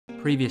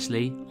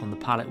Previously on the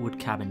pallet wood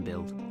cabin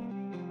build.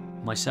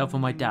 Myself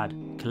and my dad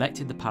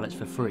collected the pallets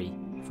for free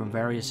from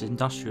various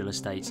industrial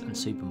estates and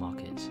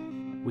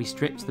supermarkets. We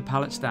stripped the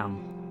pallets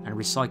down and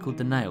recycled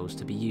the nails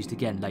to be used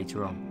again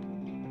later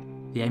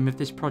on. The aim of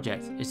this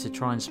project is to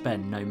try and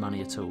spend no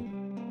money at all.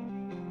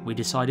 We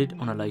decided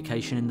on a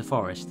location in the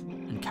forest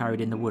and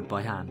carried in the wood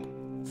by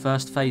hand.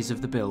 First phase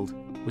of the build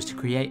was to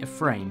create a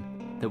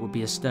frame that would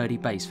be a sturdy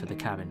base for the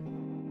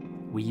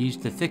cabin. We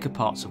used the thicker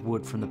parts of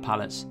wood from the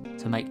pallets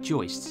to make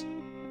joists,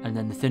 and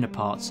then the thinner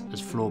parts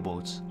as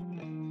floorboards.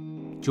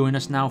 Join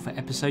us now for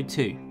episode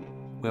 2,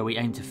 where we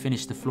aim to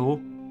finish the floor,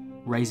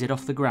 raise it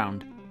off the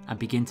ground, and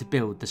begin to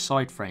build the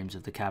side frames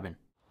of the cabin.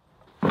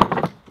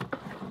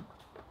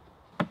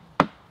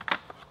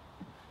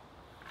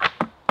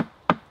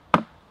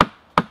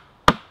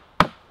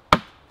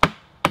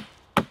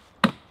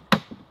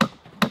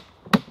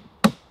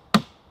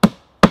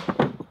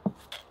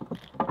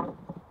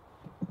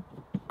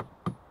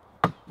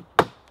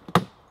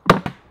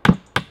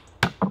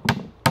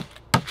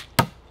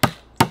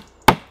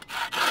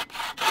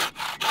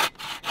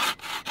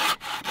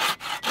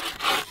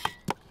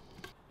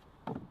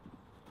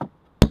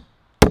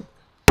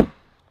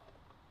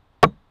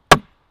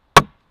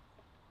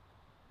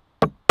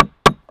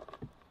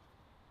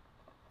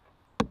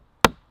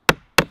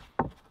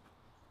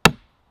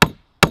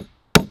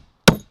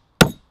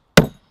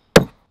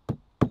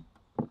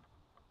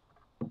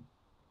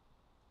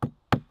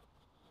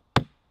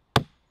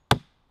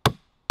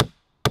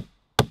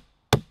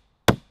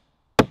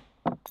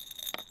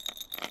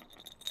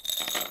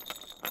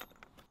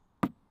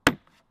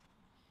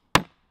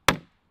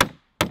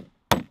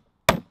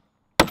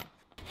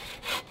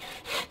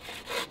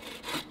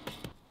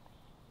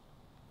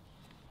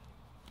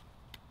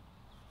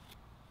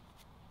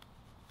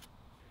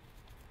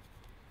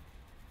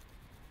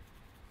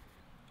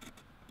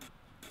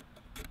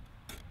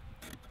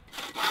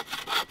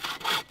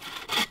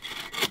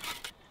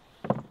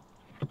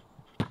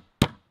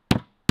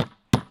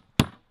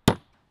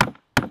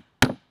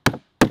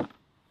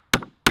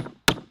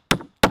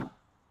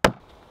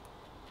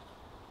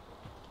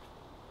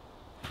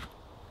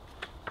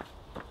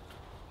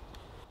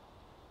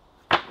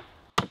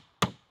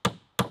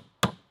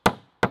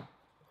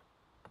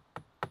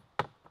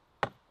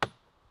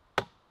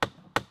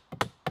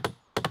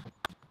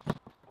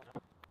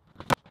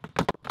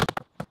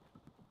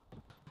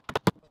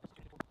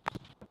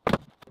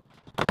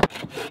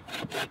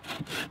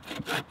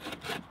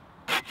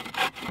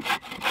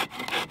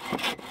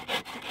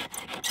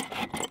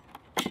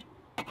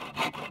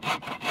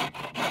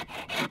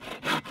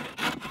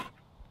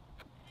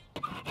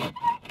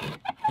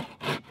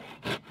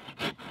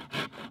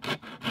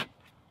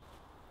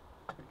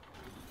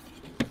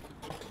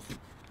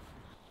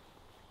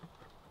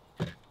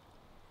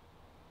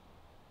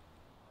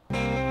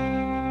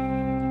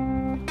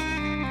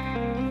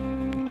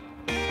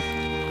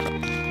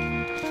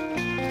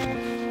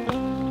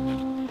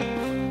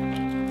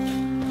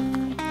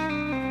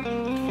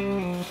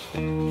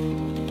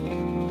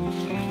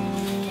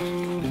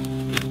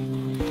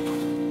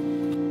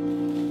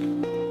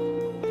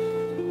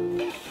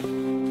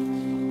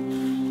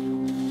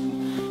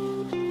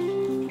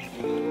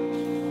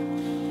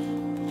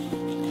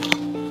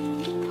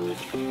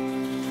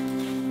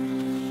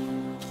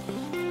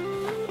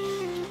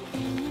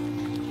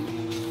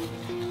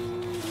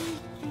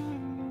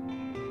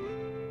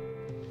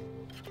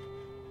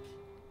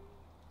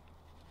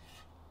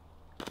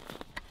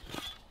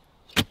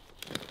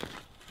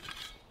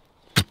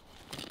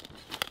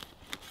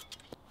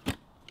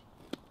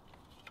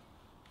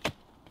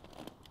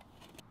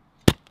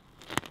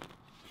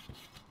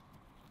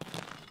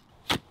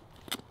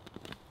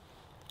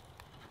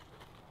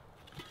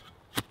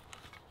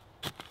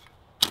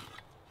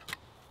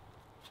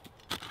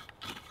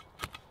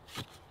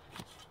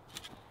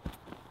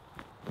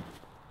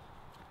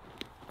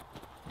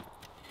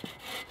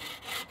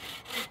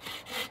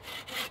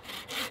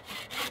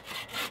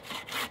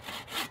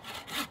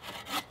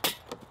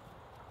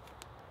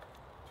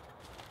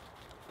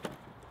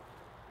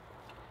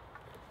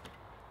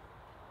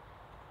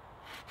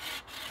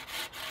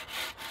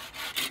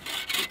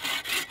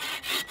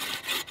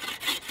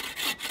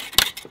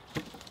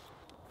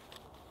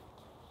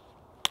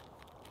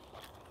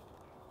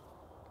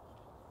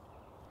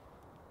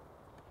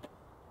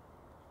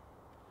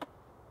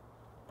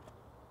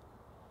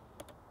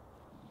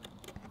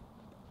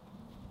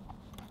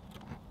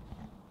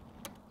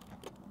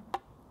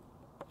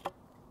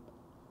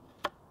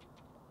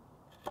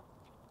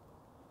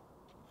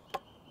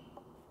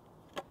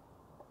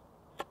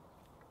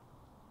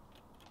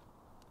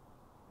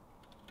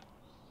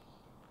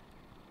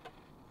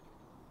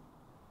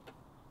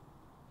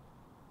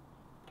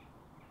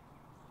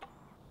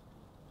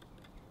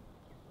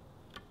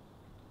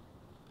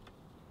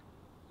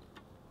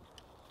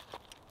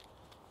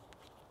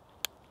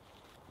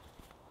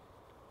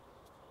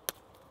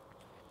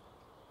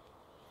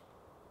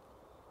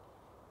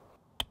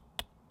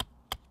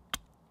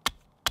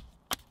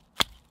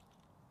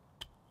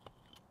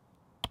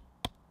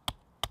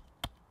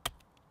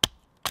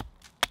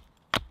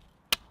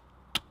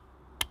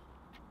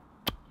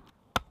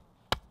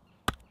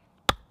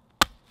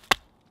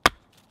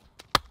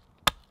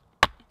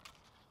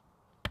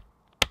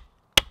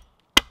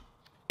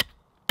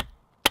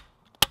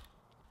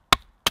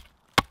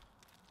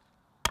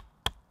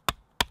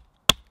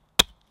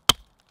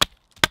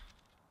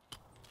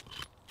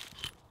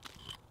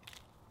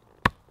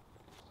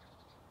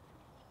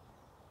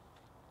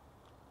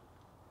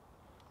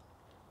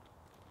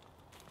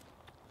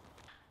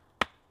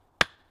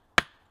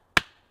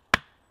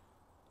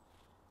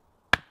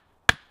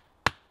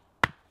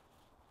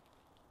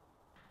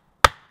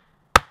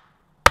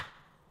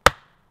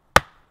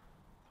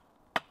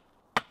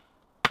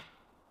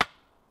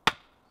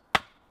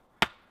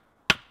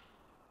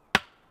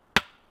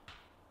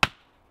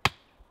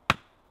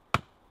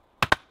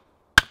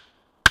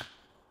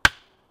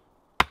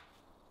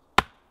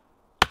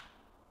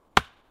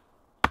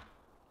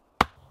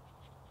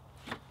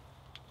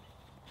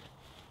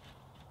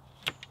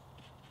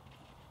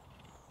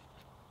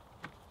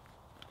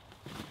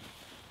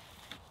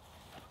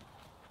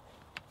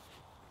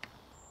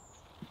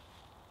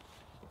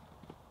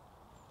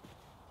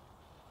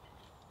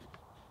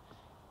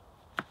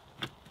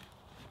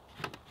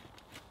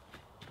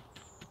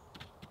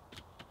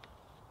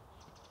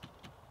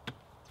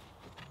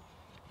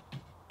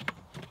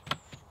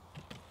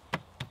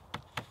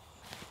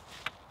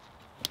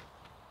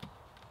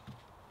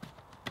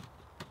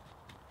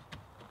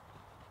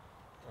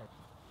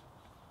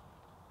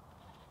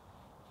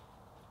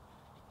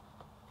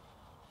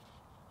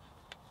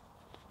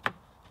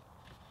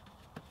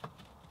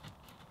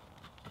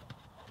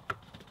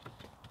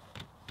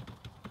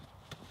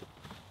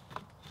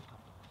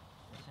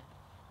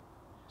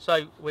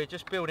 So we're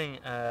just building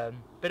a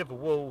bit of a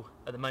wall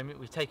at the moment.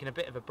 We've taken a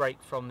bit of a break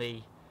from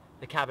the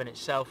cabin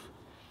itself,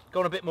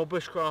 gone a bit more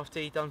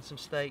bushcrafty, done some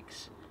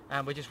stakes,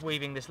 and we're just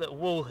weaving this little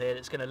wall here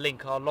that's going to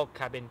link our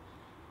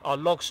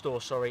log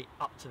store, sorry,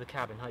 up to the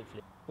cabin,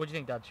 hopefully. What do you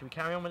think, Dad? Should we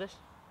carry on with this?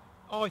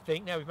 I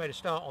think now we've made a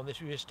start on this,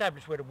 we've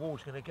established where the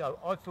wall's going to go.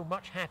 I feel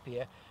much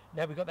happier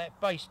now we've got that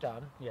base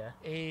done. Yeah.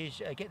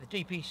 Is get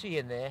the DPC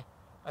in there,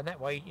 and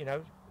that way, you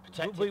know,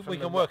 we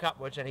can work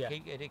upwards and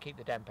it'll keep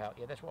the damp out.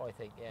 Yeah, that's what I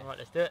think. Yeah. All right,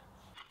 let's do it.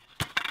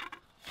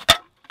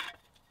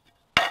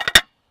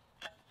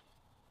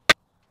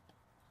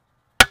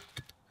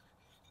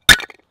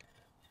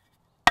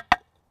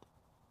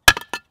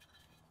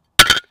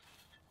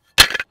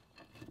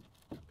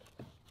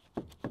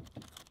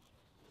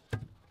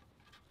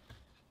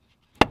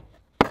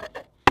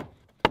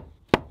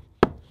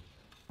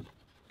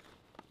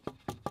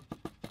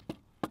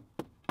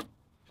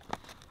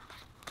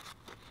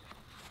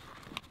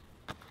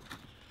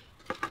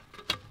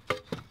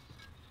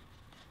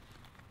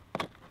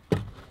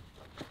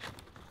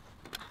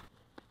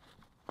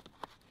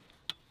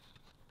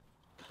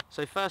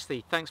 So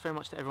firstly, thanks very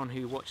much to everyone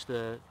who watched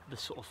the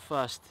sort of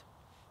first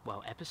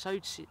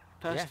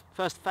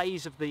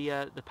phase of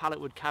the pallet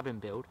wood cabin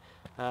build.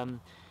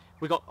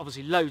 We got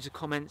obviously loads of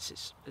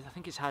comments. I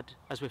think it's had,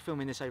 as we're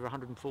filming this, over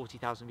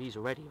 140,000 views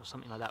already or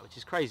something like that, which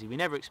is crazy. We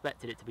never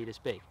expected it to be this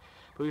big.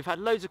 But we've had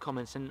loads of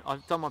comments, and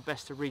I've done my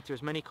best to read through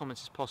as many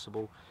comments as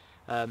possible.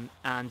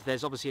 And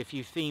there's obviously a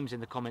few themes in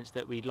the comments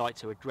that we'd like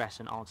to address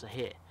and answer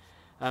here.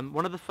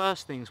 One of the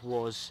first things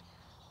was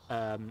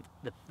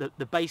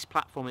the base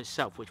platform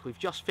itself, which we've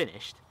just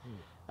finished.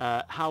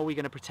 How are we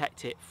going to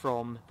protect it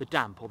from the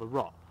damp or the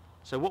rot?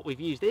 So what we've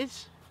used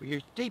is... We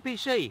used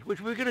DPC,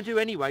 which we were going to do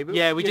anyway. But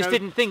yeah, we just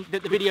didn't think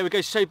that the video would go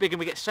so big and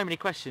we get so many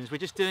questions. We're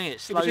just doing it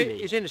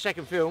slowly. It's in the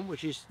second film,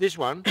 which is this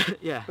one.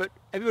 Yeah. But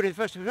everybody in the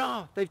first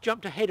film, they've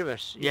jumped ahead of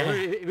us. You know,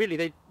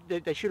 really,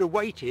 they should have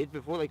waited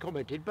before they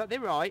commented, but they're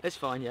right. It's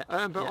fine, yeah.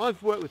 But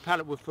I've worked with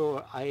pallet wood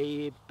for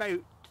about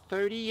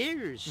 30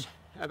 years.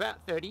 About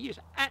 30 years,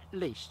 at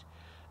least.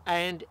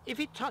 And if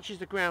it touches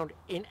the ground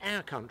in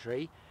our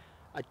country,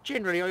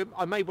 generally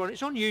I made one,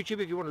 it's on YouTube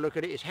if you want to look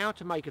at it, it's how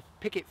to make a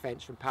picket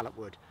fence from pallet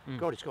wood.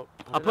 God, it's got...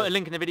 I'll put a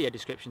link in the video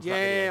description to that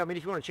video. Yeah, I mean,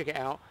 if you want to check it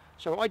out.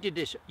 So I did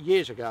this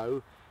years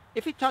ago.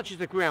 If it touches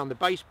the ground, the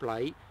base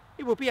plate,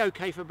 it will be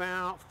okay for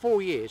about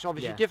 4 years.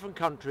 Obviously, different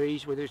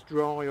countries, whether it's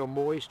dry or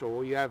moist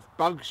or you have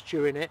bugs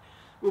chewing it,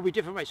 will be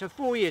different rates. So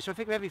 4 years, so I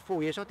think every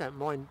 4 years, I don't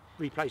mind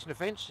replacing the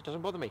fence, it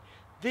doesn't bother me.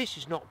 This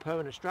is not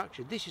permanent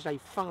structure. This is a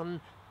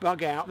fun,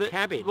 bug-out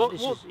cabin.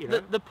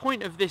 The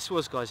point of this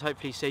was, guys,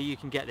 hopefully so you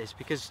can get this,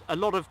 because a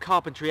lot of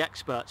carpentry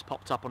experts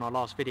popped up on our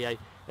last video.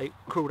 They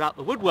crawled out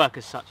the woodwork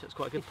as such. That's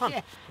quite a good pun.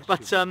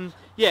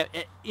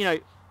 You know,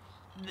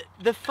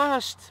 the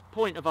first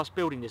point of us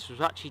building this was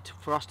actually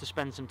for us to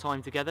spend some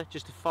time together,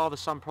 just a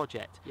father-son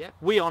project. Yeah.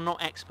 We are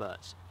not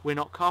experts. We're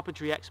not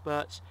carpentry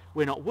experts.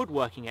 We're not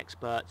woodworking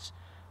experts.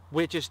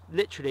 We're just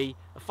literally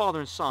a father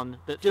and son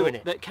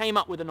that came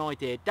up with an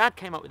idea. Dad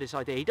came up with this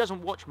idea. He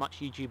doesn't watch much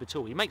YouTube at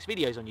all. He makes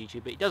videos on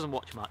YouTube, but he doesn't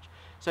watch much.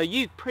 So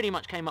you pretty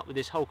much came up with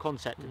this whole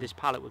concept of this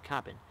pallet wood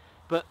cabin.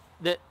 But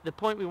the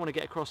point we want to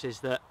get across is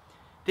that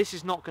this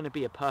is not going to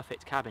be a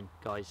perfect cabin,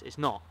 guys. It's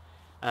not.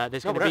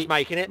 There's going to be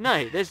making it.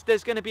 No,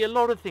 there's going to be a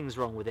lot of things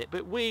wrong with it,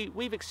 but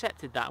we've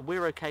accepted that and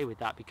we're okay with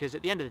that, because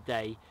at the end of the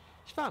day,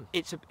 it's fun.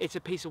 It's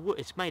a piece of wood.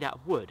 It's made out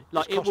of wood.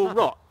 Like, it will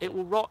rot. It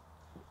will rot.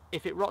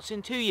 If it rots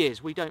in 2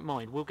 years, we don't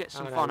mind. We'll get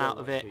some fun out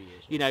of it.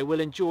 You know, we'll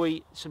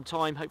enjoy some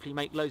time, hopefully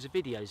make loads of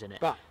videos in it.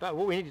 But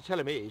what we need to tell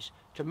them is,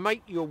 to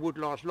make your wood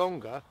last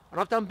longer,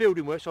 and I've done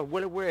building work, so I'm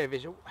well aware of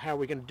how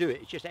we're going to do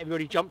it. It's just that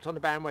everybody jumped on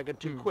the bandwagon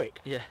too quick.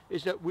 Yeah.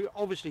 Is that we're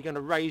obviously going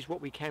to raise what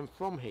we can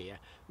from here.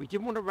 We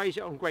didn't want to raise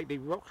it on great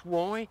big rocks.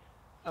 Why?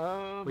 We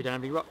don't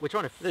have any rock. We're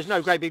trying to... There's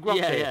no great big rocks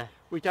here. Yeah.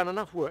 We've done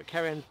enough work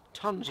carrying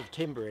tons of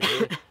timber in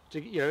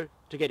here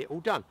to get it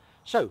all done.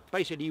 So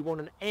basically you want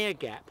an air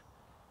gap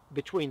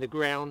between the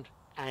ground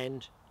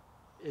and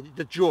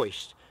the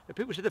joist. Now,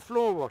 people say the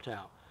floor rot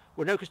out.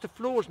 Well, no, because the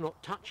floor's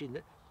not touching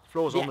the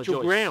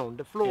actual ground.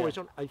 The floor is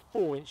on a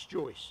 4-inch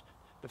joist.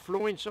 The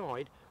floor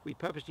inside, we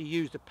purposely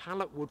use the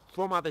pallet wood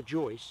from other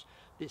joists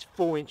that's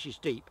 4 inches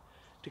deep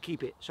to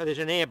keep it. So there's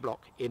an air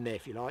block in there,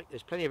 if you like.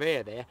 There's plenty of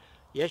air there.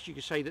 Yes, you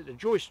could say that the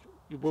joist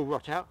will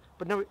rot out,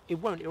 but no, it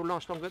won't. It'll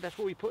last longer. That's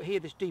what we put here,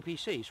 this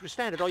DPC. So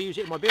standard, I use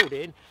it in my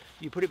building.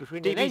 You put it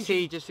between the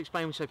DPC, just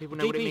explain so people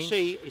know what it means.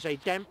 DPC is a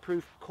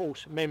damp-proof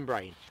coarse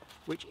membrane,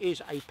 which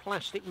is a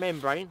plastic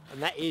membrane,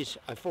 and that is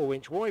a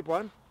 4-inch wide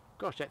one.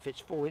 Gosh, that fits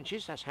 4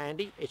 inches. That's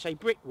handy. It's a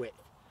brick width.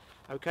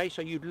 Okay,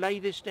 so you'd lay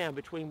this down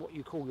between what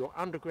you call your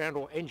underground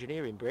or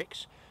engineering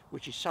bricks,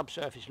 which is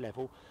subsurface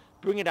level,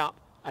 bring it up,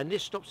 and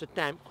this stops the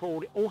damp.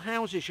 All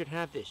houses should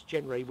have this,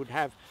 generally would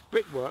have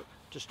brickwork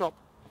to stop,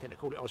 I think they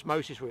call it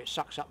osmosis, where it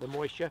sucks up the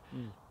moisture.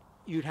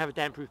 You'd have a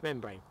damp-proof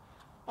membrane.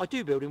 I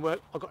do building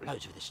work, I've got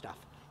loads of this stuff.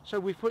 So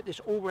we've put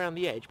this all around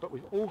the edge, but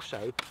we've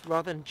also,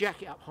 rather than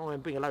jack it up high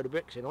and bring a load of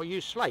bricks in, I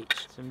use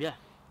slates.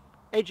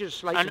 edge of the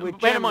slates, And we'll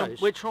bear in jam mind,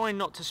 those. we're trying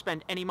not to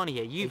spend any money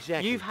here.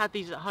 You've had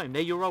these at home.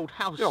 They're your old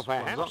house Off our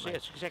ones, house, aren't they?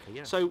 yes, exactly,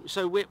 yeah. So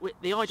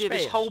the idea of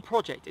this Spares. whole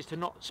project is to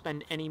not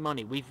spend any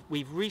money. We've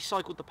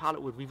recycled the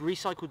pallet wood. We've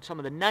recycled some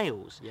of the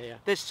nails. Yeah, yeah.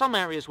 There's some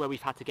areas where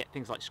we've had to get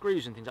things like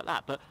screws and things like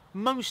that, but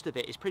most of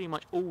it is pretty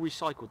much all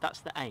recycled. That's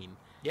the aim.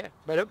 Yeah,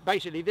 but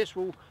basically this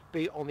will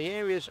be on the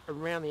areas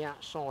around the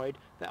outside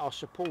that are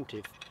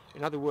supportive.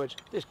 In other words,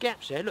 there's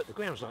gaps there. Look, the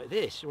ground's like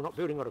this. We're not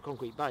building on a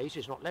concrete base.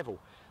 It's not level.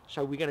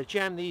 So we're going to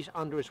jam these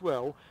under as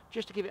well,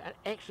 just to give it an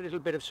extra little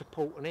bit of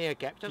support and air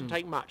gap. It doesn't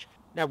take much.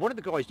 Now, one of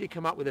the guys did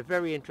come up with a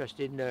very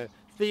interesting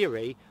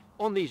theory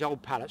on these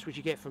old pallets, which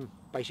you get from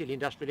basically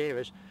industrial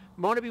areas.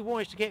 Might it be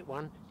wise to get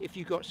one if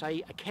you've got,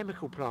 say, a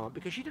chemical plant,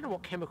 because you don't know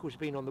what chemicals have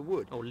been on the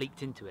wood. Or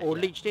leaked into it. Or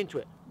leached into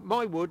it.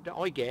 My wood that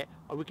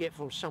I would get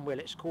from somewhere,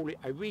 let's call it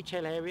a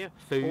retail area,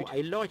 food, or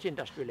a light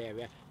industrial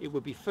area. It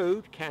would be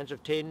food, cans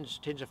of tins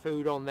of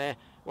food on there.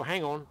 Well,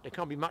 hang on, there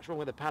can't be much wrong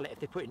with a pallet if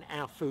they're putting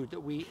our food that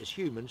we eat as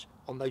humans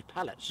on those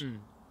pallets.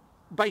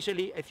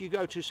 Basically, if you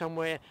go to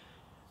somewhere,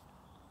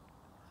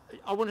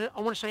 I want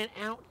to say an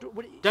outdoor.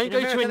 Don't go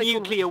to a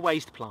nuclear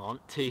waste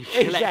plant to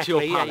collect your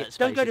pallets.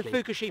 Don't go to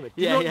basically. Fukushima.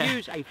 Do not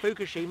use a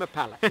Fukushima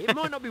pallet. It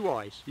might not be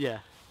wise. Yeah.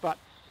 But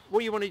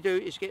what you want to do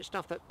is get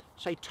stuff that,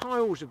 say,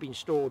 tiles have been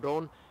stored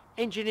on.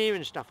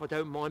 Engineering stuff I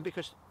don't mind,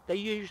 because they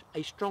use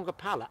a stronger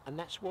pallet, and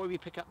that's why we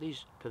pick up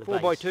these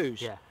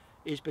 4x2s. Yeah.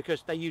 Is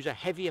because they use a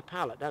heavier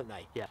pallet, don't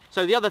they? Yeah.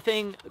 So the other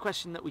thing, the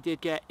question that we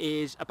did get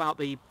is about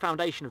the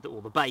foundation of the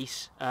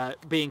base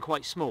being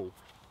quite small.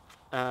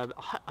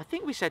 I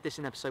think we said this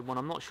in episode 1,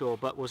 I'm not sure,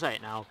 but we'll say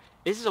it now.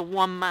 This is a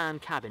one-man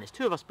cabin. There's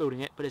 2 of us building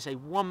it, but it's a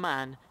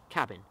one-man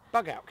cabin.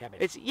 Bug-out cabin.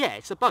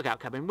 It's a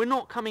bug-out cabin. We're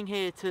not coming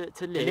here to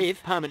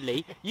live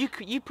permanently.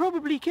 You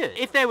probably could.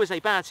 If there was a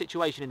bad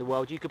situation in the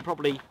world, you could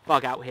probably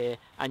bug out here,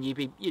 and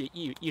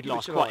you'd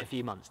last quite a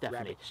few months,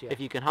 definitely. Rabbits, yeah.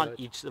 If you can hunt,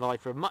 you'd survive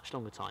for a much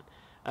longer time.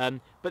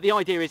 But the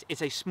idea is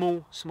it's a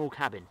small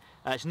cabin.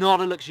 It's not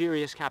a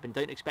luxurious cabin.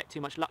 Don't expect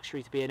too much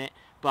luxury to be in it.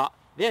 But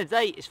at the end of the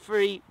day, it's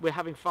free. We're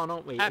having fun,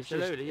 aren't we?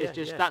 Absolutely, it's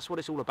just that's what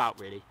it's all about,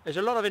 really. There's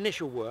a lot of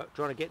initial work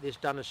trying to get this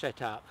done and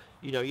set up.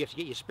 You know, you have to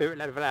get your spirit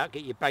level out,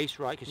 get your base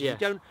right. Because if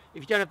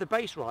you don't have the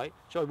base right,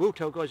 so I will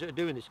tell guys that are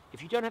doing this,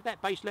 if you don't have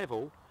that base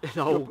level,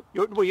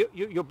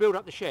 you'll build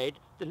up the shed.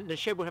 Then the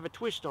shed will have a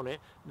twist on it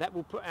that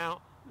will put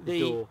out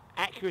the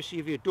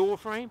accuracy of your door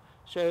frame.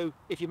 So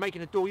if you're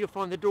making a door, you'll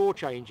find the door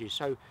changes.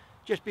 So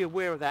just be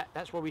aware of that.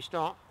 That's where we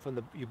start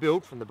from you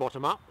build from the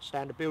bottom up,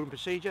 standard building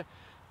procedure.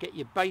 Get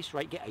your base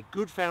rate, get a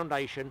good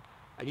foundation,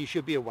 and you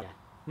should be a winner.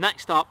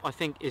 Next up, I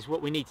think, is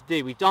what we need to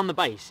do. We've done the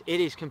base. It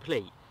is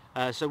complete.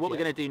 So what we're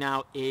going to do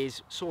now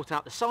is sort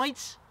out the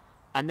sides,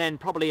 and then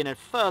probably in a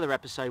further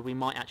episode we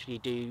might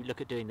actually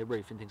look at doing the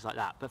roof and things like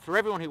that. But for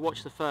everyone who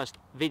watched the first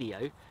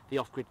video, the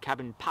off-grid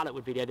cabin pallet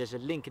wood video, there's a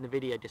link in the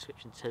video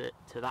description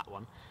to that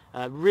one.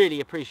 Really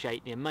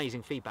appreciate the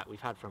amazing feedback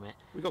we've had from it.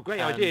 We've got great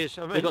ideas.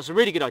 I mean, we've got some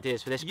really good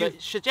ideas for this, but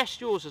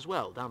suggest yours as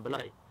well down below.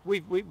 Yeah.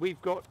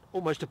 We've got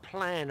almost a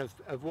plan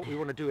of what we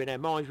want to do in our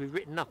minds. We've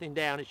written nothing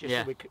down. It's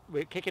just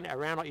we're kicking it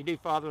around like you do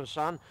father and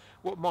son.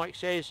 What Mike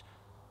says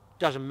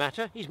doesn't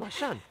matter. He's my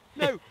son.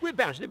 No, we're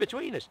bouncing it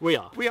between us. We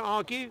are. We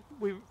argue.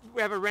 We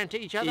have a rant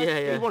at each other.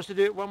 Yeah. He wants to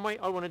do it one way.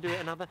 I want to do it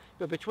another.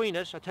 But between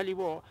us, I tell you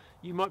what,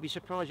 you might be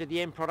surprised at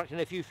the end product.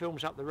 And a few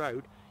films up the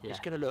road, it's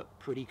going to look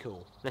pretty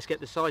cool. Let's get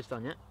the sides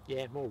done, yeah?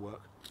 Yeah, more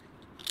work.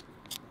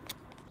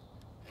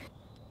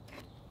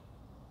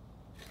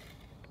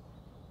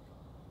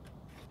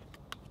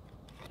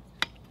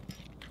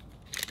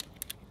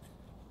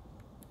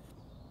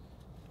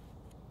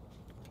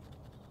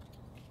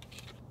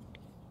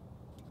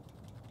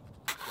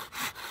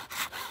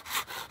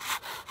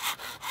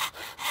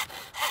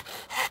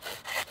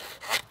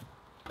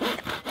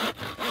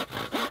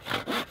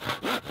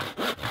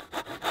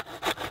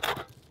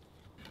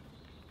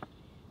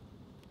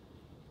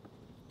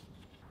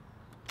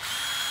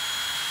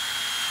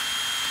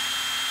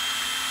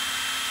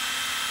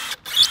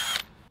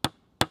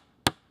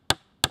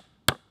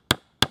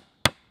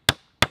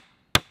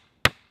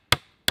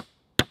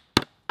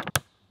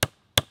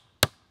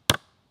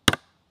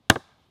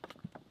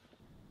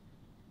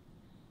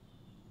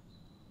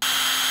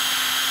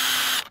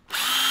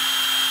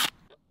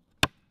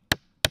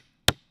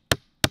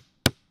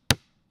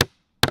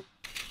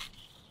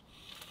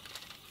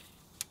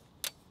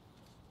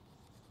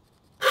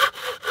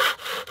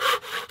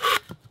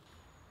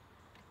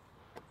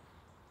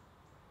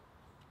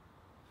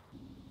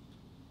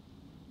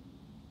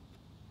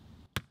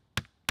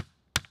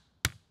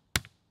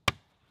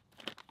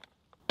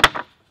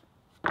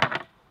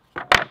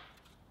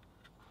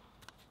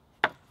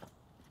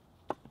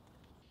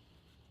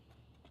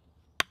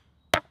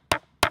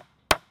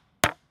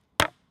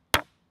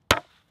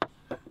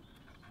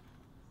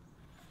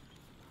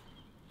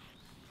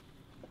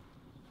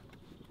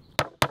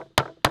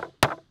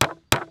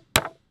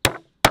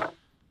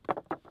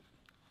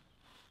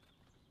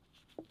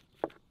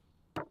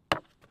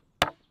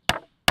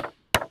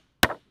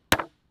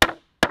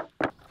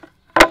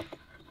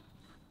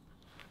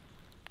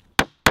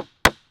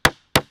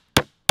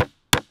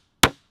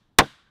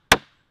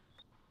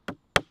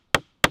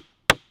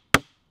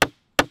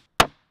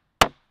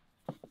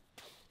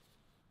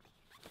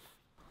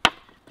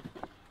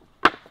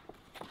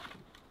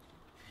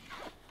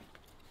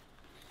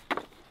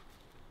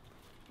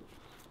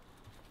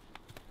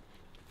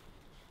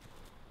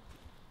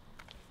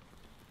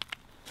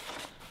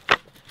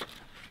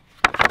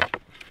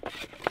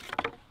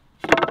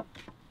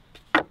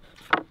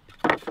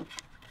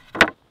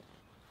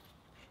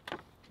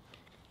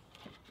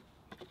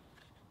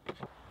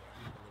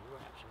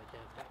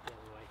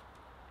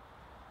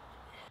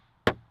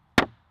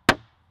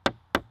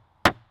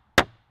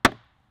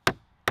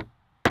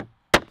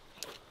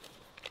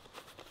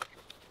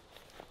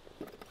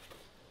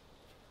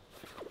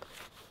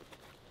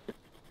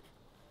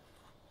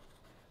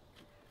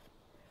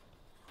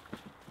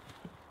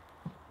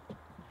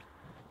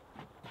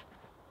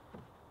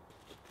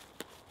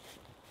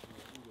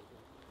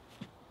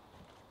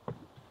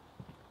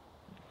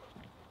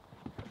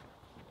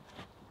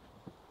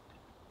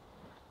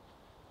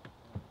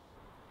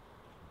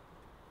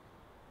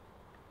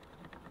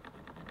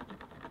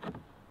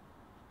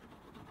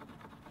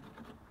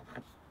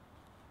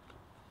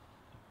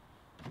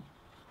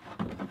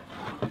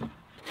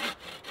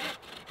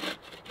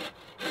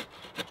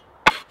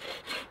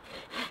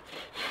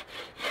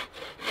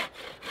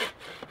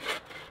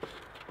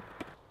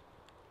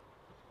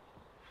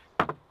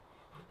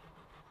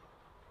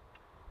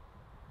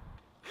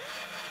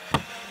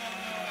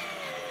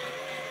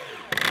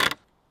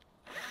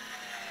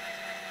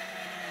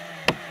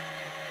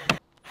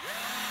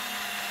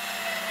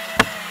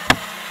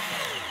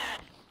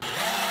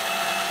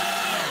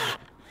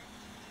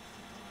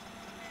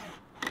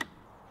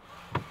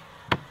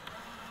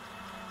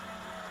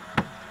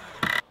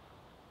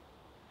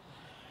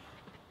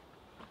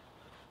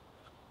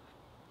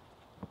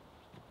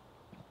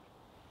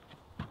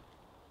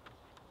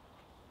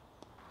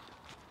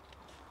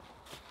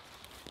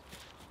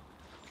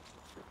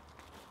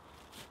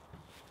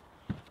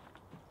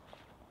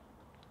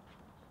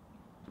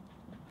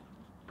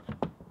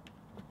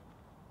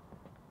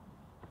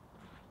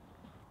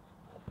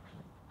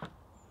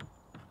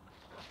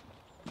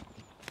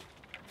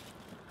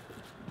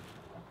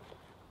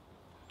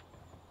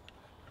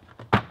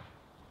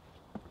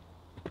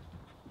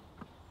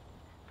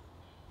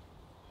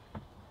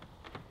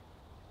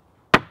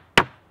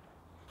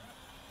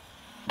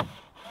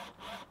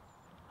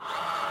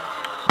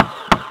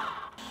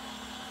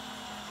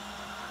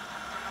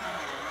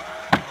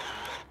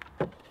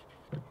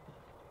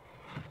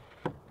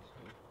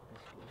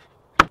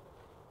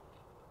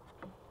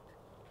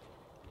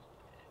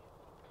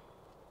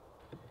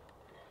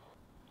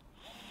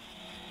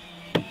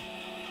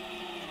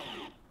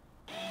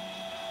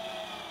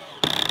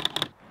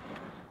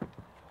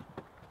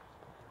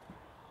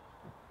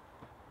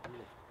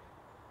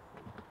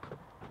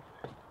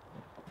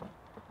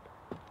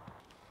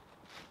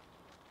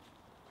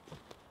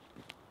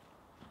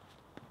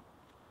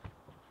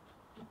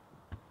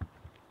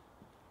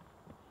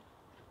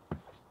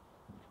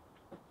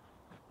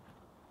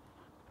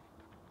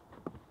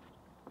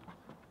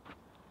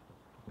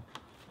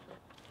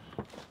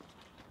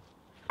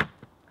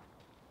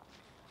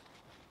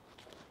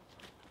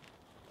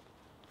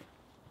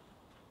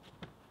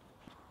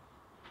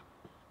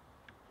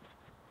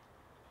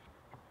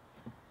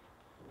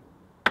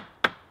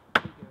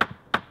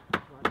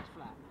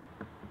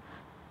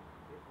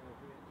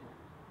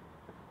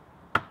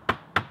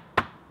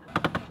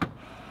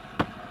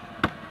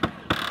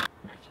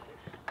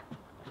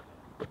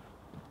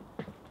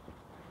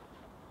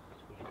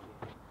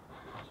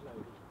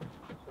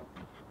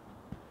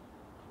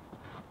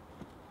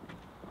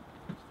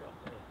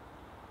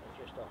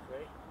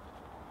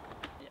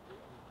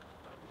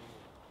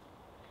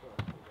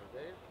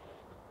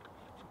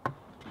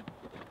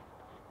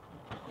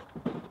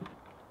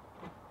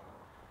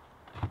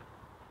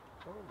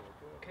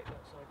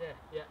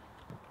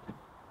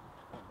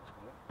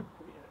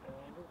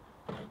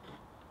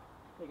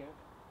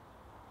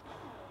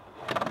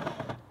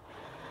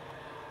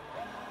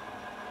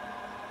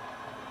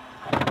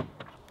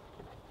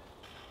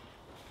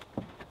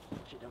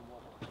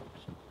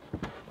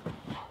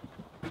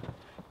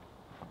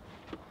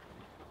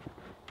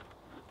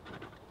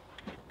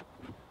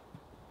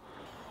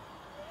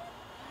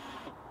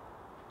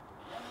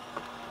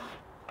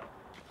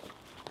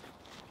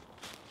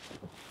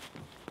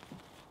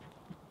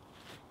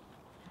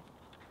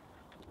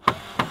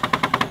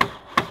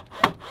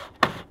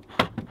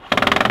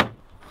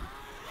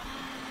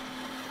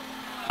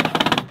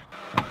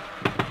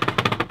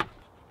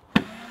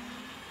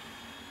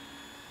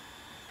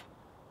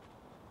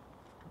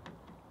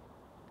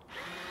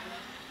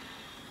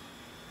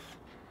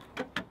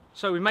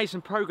 So we've made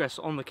some progress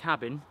on the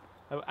cabin.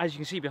 As you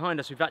can see behind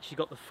us, we've actually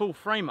got the full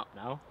frame up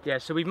now. Yeah,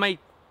 so we've made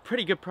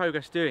pretty good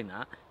progress doing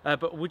that.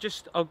 But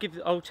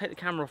I'll take the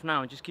camera off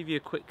now and just give you a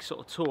quick sort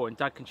of tour, and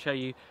Dad can show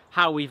you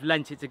how we've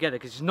lent it together,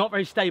 because it's not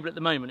very stable at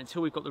the moment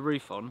until we've got the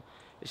roof on.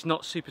 It's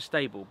not super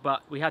stable,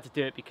 but we had to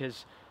do it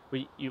because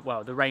the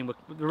rain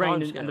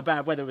and the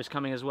bad weather was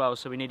coming as well,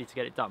 so we needed to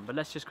get it done. But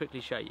let's just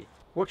quickly show you.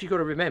 What you've got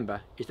to remember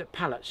is that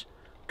pallets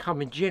come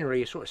in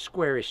generally a sort of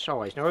squarish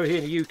size. Now over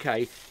here in the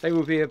UK, they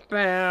will be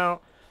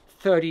about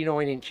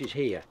 39 inches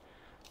here.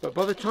 But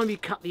by the time you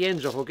cut the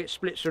ends off or get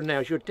splits or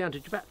nails, you're down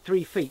to about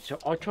 3 feet. So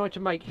I tried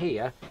to make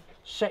here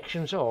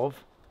sections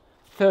of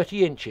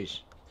 30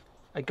 inches.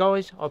 And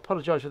guys, I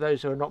apologise for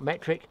those who are not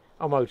metric,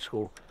 I'm old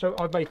school. So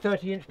I've made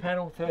 30-inch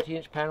panel,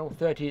 30-inch panel,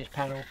 30-inch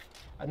panel.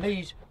 And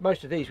these,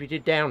 most of these we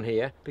did down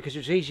here because it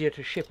was easier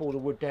to ship all the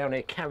wood down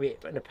here, carry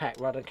it in a pack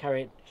rather than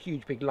carry a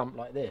huge big lump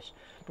like this.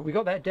 But we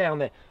got that down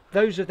there.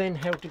 Those are then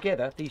held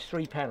together, these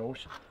 3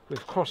 panels, with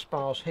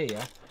crossbars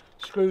here.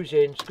 Screws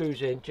in,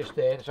 just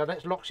there. So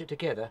that locks it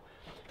together.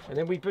 And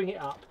then we bring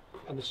it up,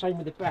 and the same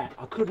with the back.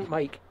 I couldn't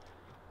make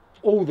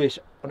all this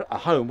at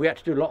home. We had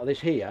to do a lot of this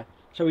here.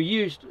 So we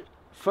used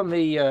from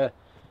the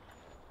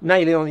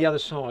nailing on the other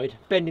side,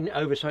 bending it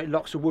over so it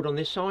locks the wood on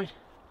this side.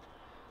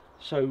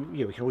 So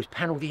yeah, we can always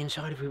panel the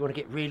inside if we want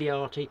to get really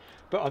arty.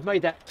 But I've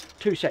made that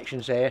 2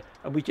 sections there,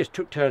 and we just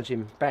took turns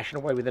in bashing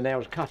away with the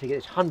nails, cutting it.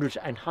 There's hundreds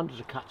and hundreds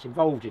of cuts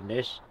involved in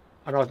this.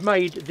 And I've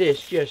made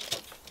this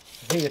just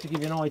here to give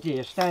you an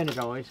idea,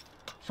 standardised,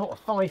 sort of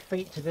 5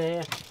 feet to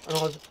there, and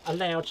I was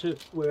allowed to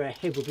where our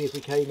head would be if we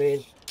came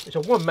in. It's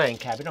a one-man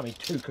cabin. I mean,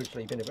 2 could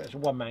sleep in it, but it's a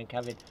one-man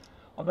cabin.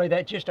 I made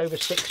that just over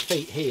 6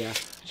 feet here,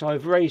 so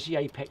I've raised the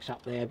apex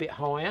up there a bit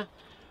higher.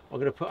 I'm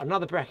going to put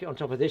another bracket on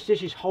top of this.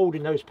 This is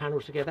holding those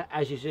panels together,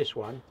 as is this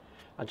one.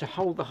 And to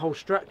hold the whole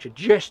structure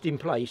just in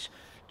place,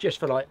 just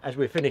for like, as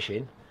we're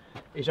finishing,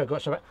 is I've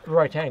got some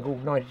right angle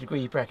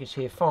 90-degree brackets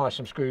here, fire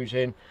some screws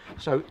in.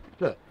 So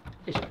look,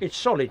 it's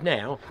solid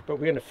now, but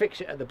we're going to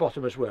fix it at the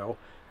bottom as well.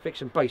 Fix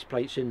some base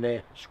plates in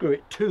there, screw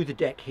it to the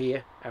deck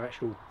here, our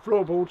actual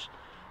floorboards,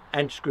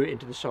 and screw it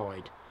into the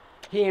side.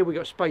 Here we've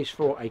got space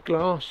for a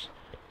glass,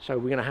 so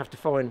we're going to have to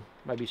find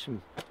maybe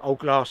some old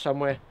glass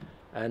somewhere,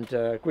 and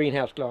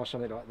greenhouse glass,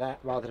 something like that,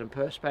 rather than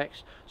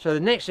perspex. So the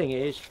next thing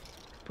is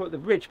put the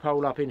ridge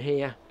pole up in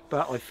here,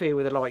 but I fear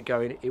with the light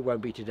going it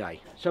won't be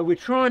today. So we're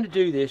trying to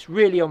do this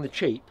really on the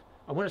cheap.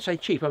 And when I say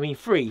cheap, I mean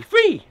free,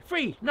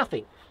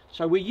 nothing.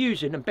 So we're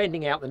using and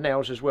bending out the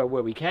nails as well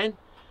where we can.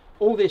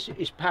 All this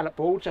is pallet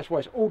boards, that's why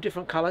it's all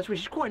different colours,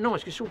 which is quite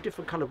nice because it's all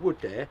different coloured wood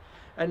there.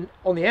 And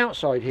on the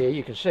outside here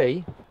you can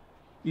see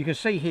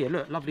here,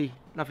 look, lovely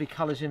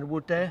colours in the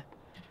wood there.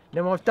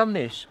 Now I've done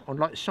this on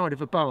like the side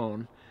of a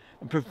barn,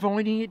 and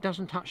providing it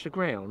doesn't touch the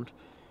ground,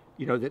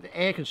 you know, that the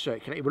air can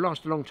circulate, it will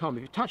last a long time.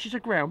 If it touches the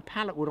ground,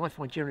 pallet wood I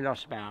find generally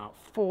lasts about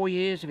 4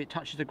 years. If it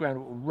touches the ground, it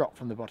will rot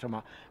from the bottom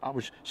up,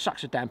 which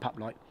sucks the damp up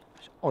like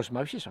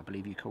osmosis, I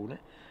believe you call it.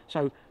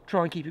 So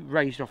try and keep it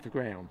raised off the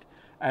ground.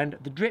 And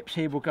the drips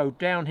here will go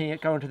down here,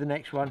 go onto the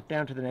next one,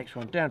 down to the next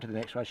one, down to the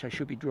next one, so it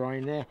should be dry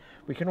in there.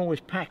 We can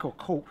always pack or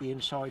caulk the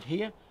inside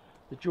here,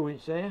 the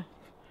joints there.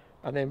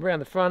 And then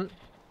round the front,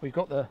 we've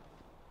got the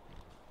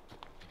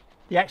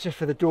access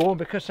for the door, and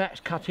because that's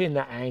cut in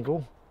that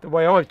angle, the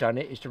way I've done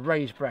it is to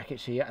raise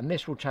brackets here, and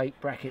this will take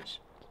brackets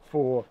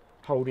for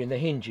holding the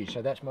hinges.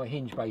 So that's my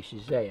hinge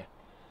bases there.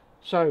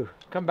 So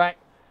come back,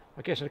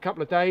 I guess, in a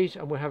couple of days,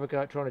 and we'll have a go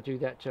at trying to do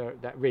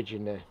that ridge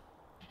in there.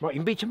 Might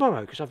even be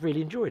tomorrow because I've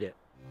really enjoyed it.